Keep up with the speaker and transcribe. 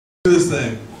This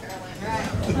thing.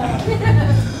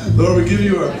 Lord, we give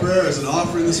you our prayer as an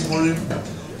offering this morning.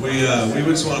 We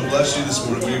just want to bless you this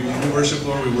morning. When we worship,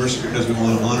 Lord, we worship because we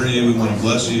want to honor you. We want to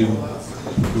bless you.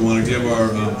 We want to give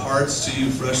our hearts to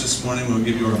you fresh this morning. We want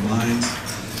to give you our minds.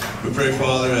 We pray,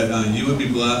 Father, that you would be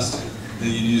blessed and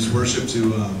you'd use worship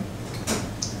to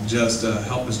just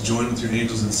help us join with your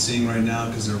angels and sing right now,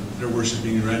 because they're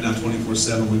worshiping you right now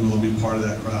 24/7. We want to be part of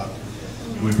that crowd.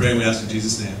 And we pray and we ask in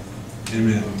Jesus' name.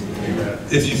 Amen. Amen.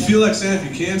 If you feel like standing,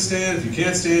 if you can stand, if you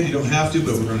can't stand, you don't have to,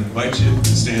 but we're going to invite you to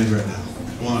stand right now.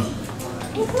 Come on.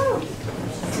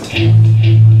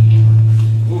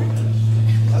 Ooh,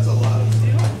 that's a lot of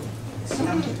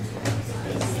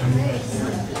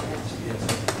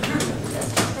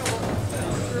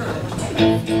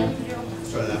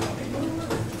Let's try that one.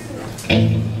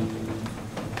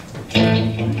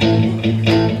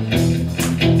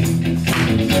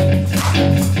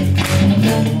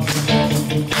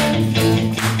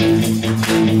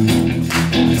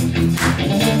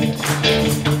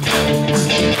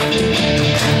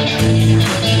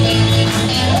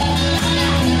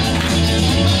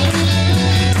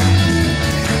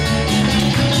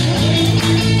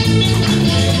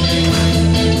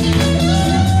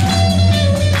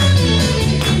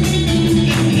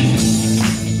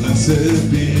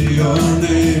 Blessed be your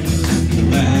name, the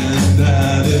land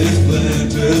that is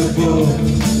plentiful,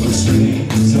 where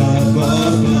streams of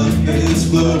abundance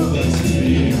flow. Blessed be.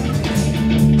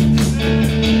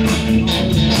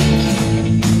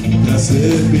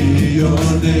 Blessed be your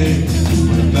name,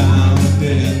 we're bound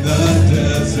in the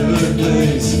desert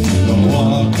place, the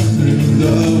walk through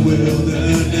the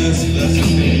wilderness. Blessed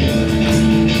be.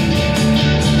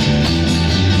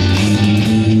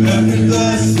 Every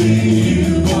blessing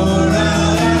you pour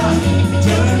out,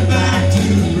 turn back to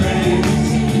praise.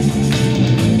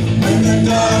 When the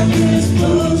darkness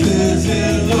closes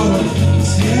in, Lord,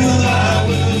 still I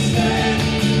will stand.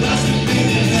 Blessed be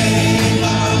the name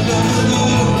of the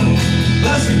Lord.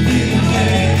 Blessed be the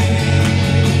name.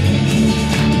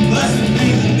 Blessed be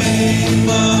the name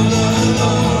of the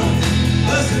Lord.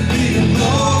 Blessed be the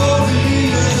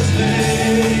glorious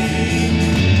name.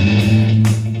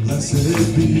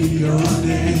 Blessed be your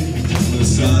name, the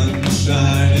sun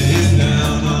shining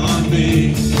down on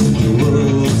me, the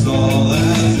world's all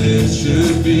as it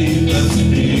should be. Blessed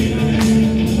be your name.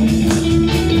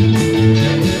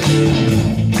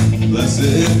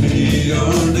 Blessed be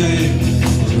your name,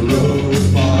 the road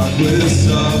marked with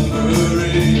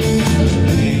suffering, there's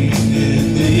pain in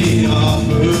the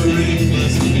offering.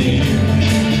 Blessed be your name.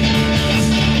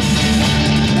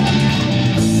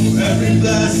 Every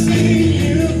blessing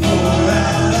you pour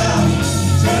out,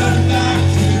 turn back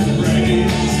to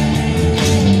praise.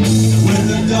 When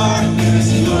the darkness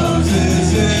closes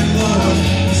in, Lord,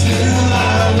 still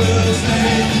I will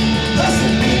stand.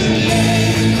 Blessed be the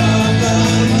name of the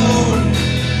Lord.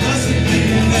 Blessed be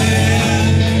the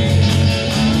name.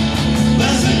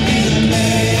 Blessed be the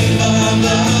name of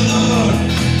the Lord.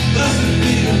 Blessed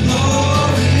be the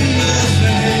glorious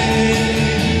name.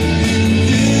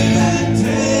 Give and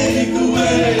take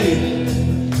away.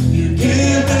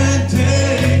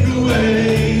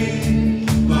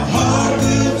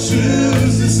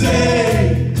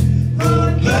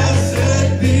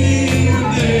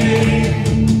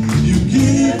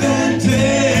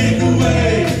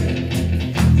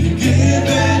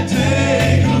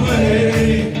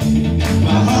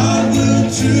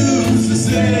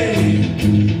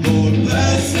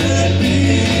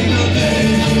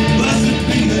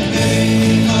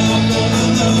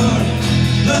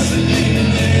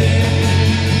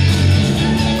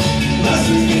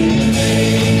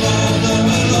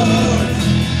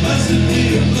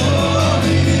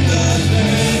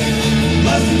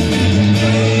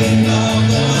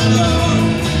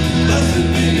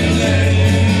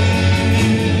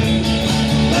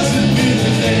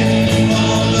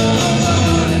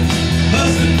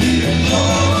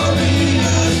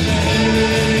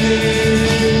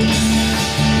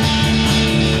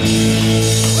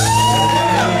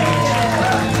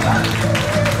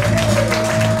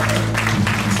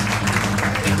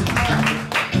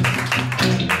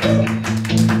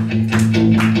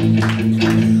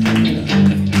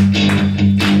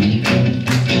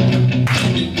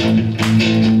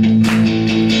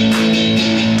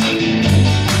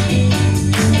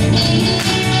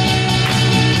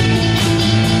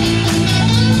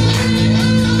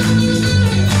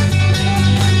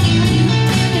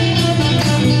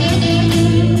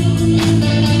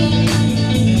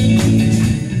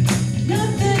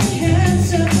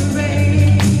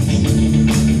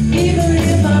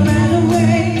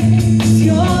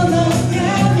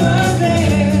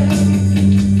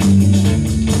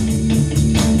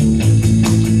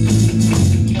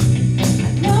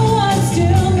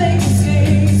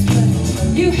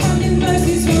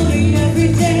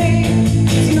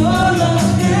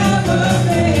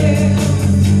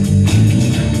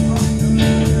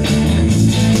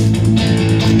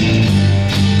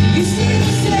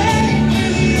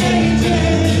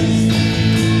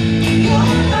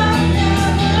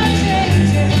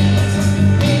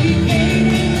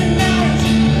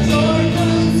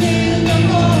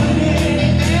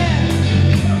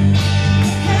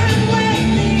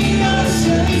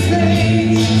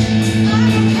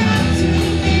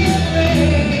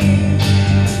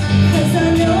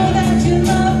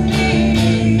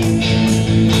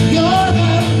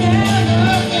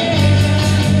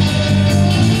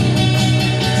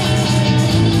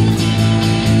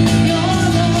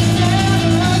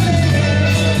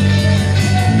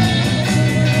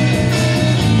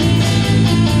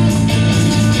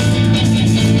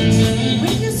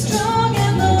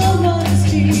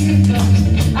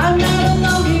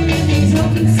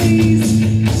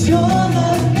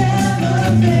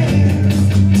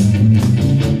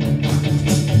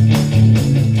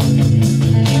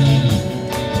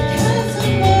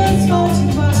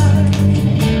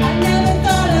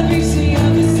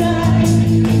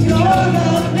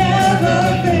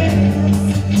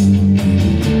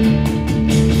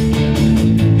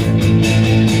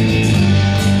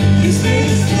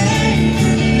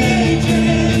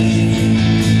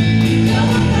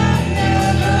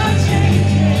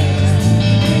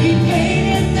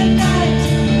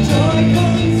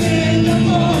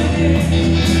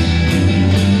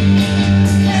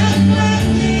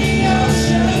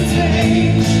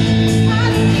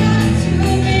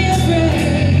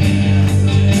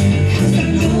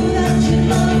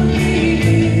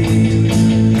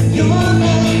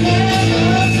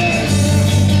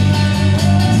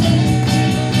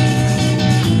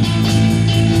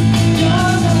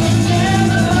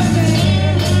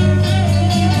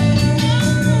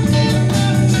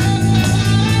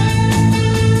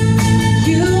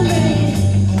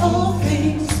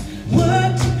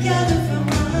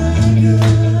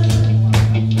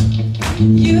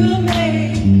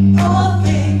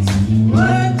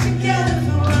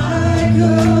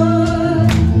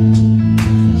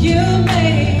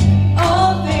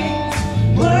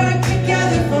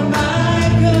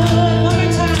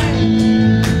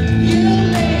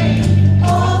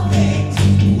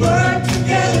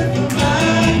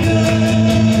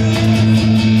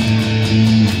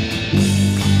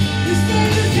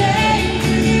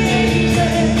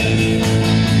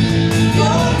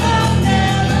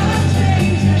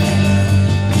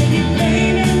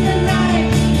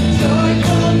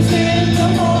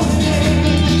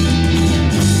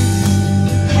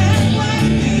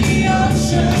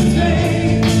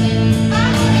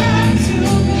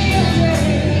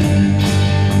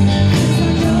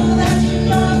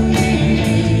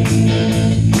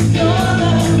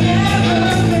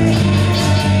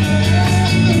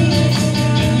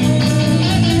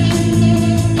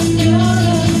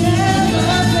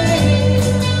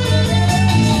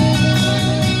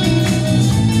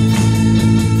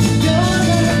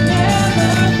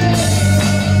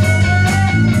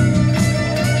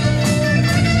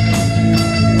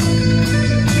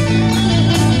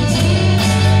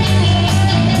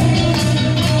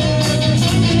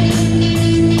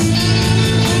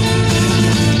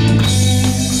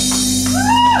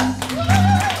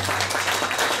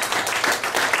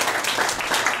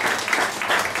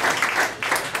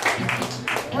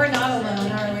 We're not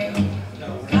alone, are we?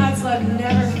 God's love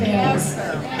never fails.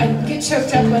 I get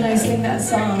choked up when I sing that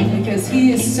song because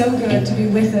He is so good to be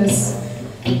with us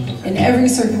in every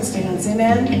circumstance.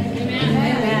 Amen?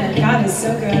 Amen. God is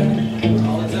so good.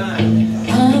 All the time.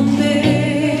 Amazing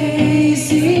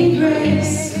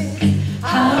grace,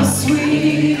 how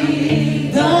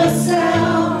sweet the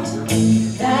sound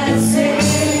that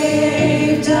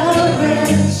saved a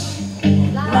wretch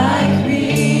like me.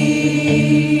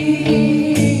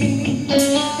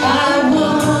 I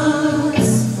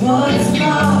once was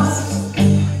lost,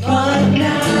 but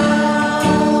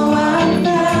now I'm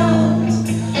found.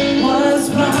 Was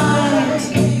blind,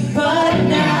 but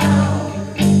now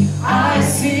I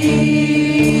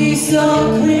see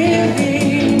so clearly.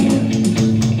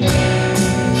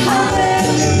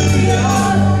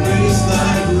 Hallelujah, grace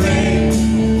like rain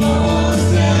falls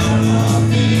down on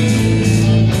me.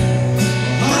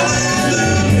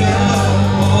 Hallelujah,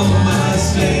 all my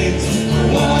stains are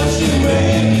washed away.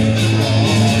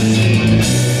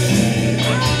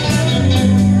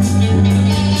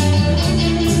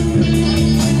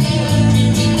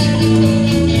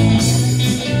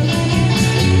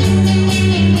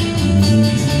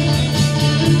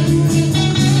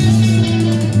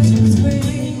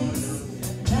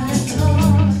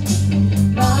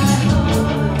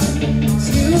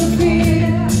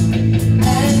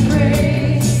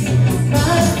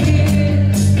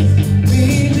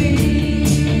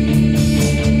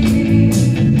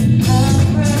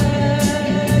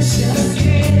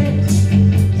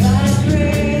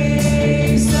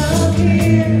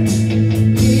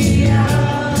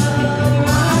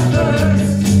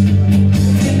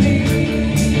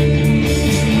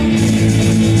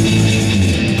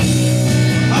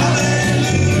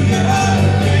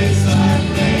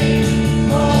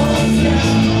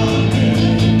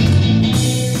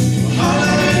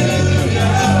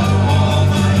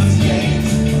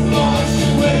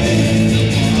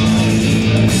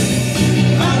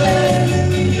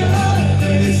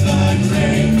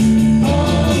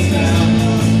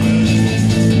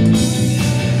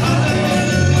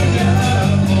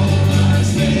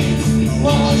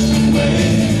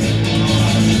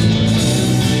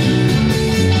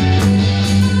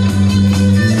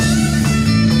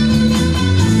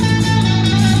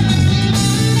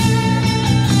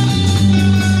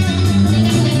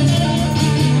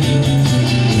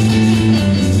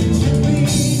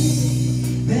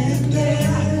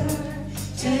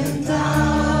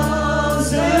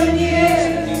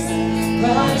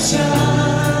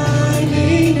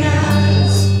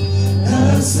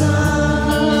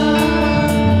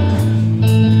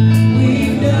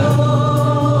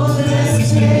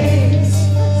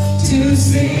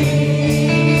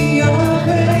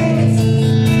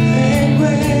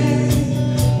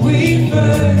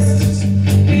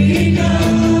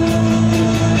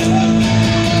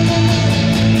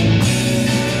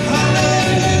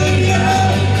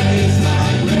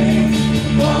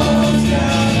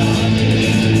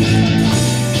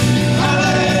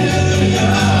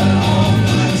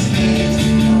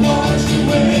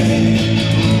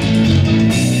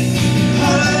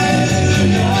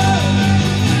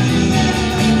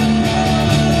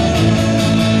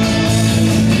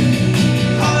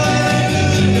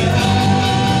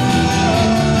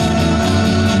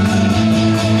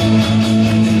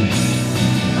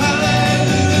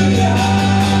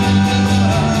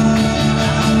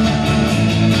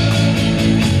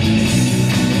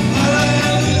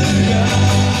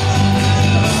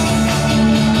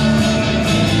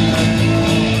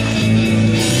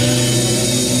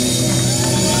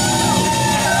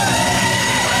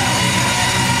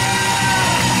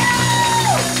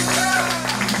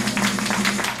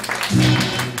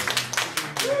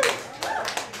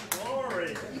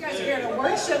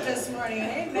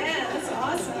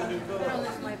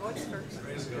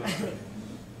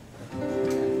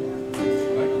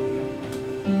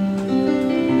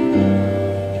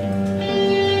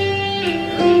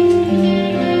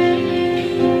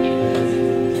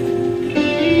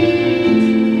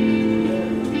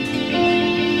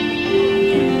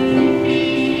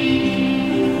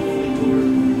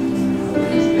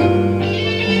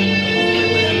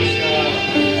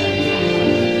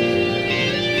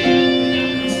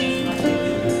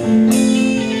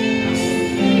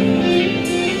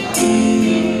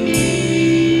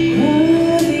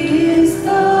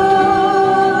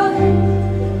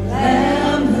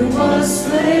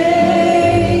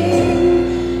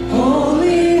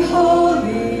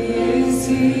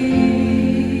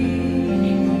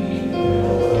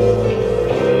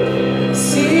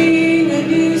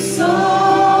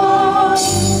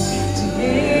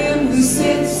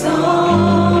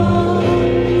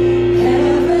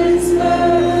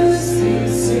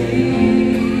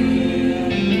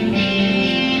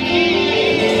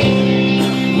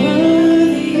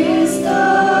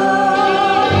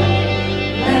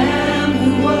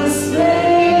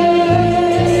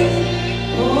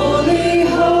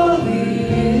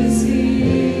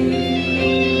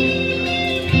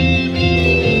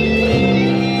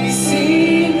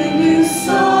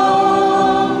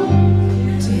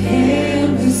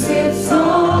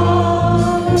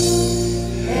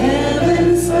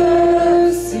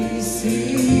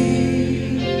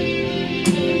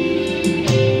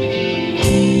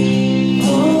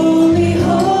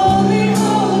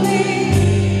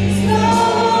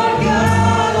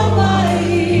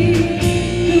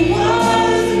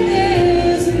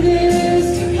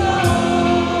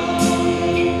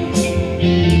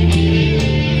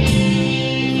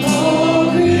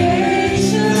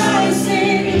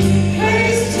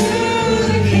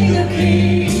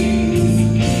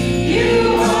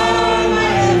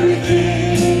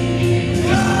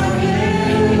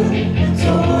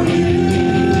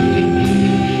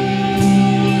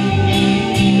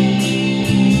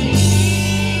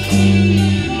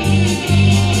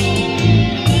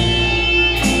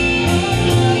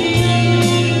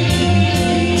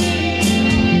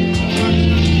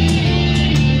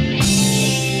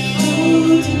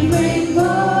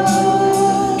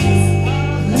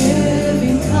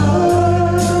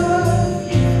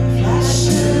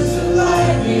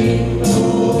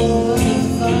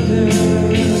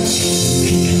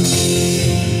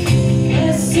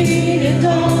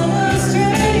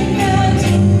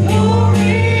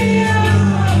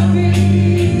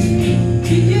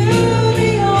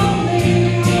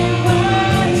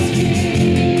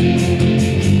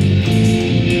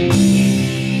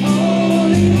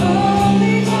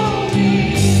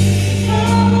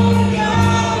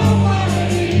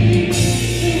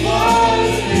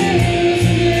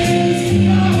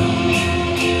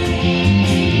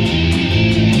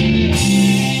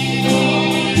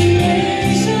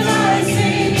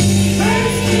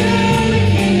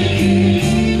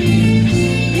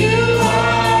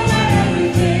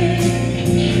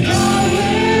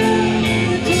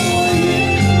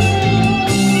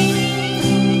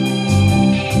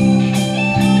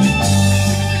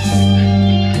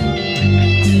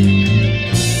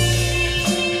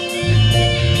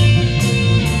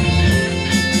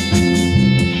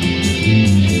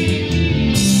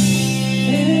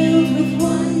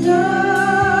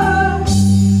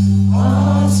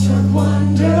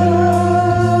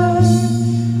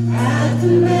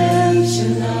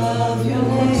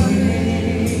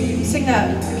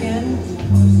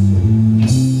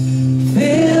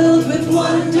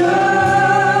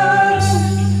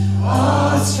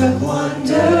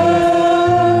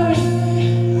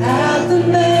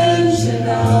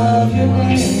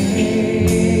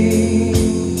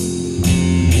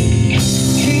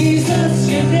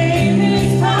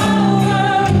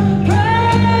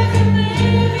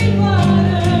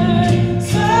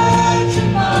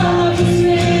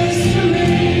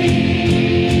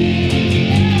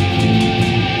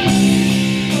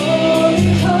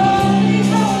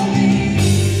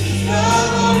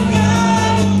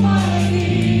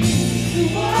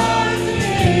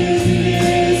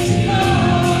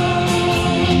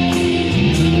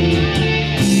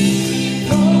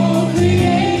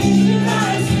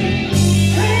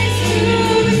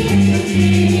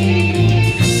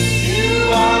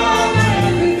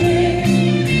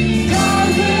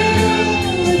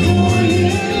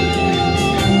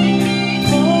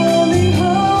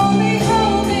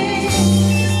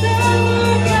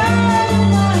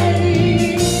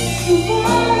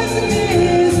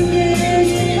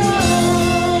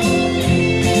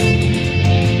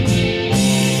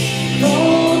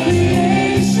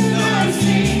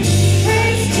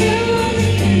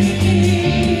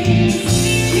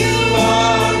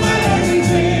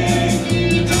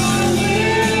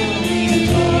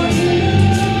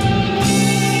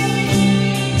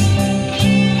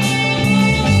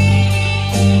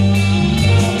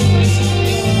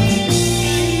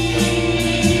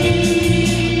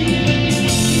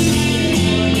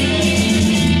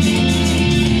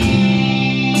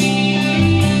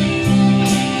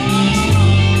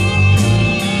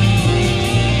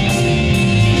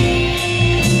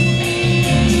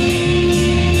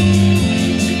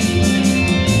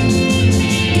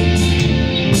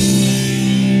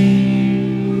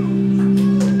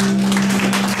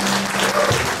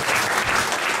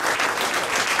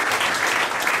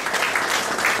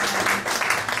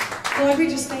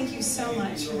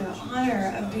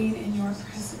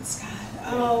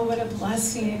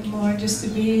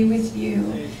 be with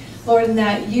you. Lord, and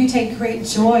that you take great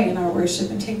joy in our worship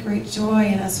and take great joy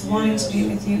in us wanting to be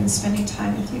with you and spending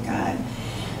time with you, God.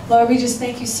 Lord, we just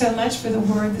thank you so much for the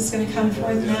word that's going to come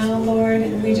forth now, Lord,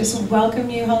 and we just welcome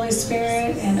you, Holy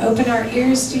Spirit, and open our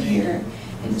ears to hear.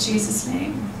 In Jesus'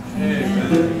 name,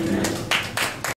 amen.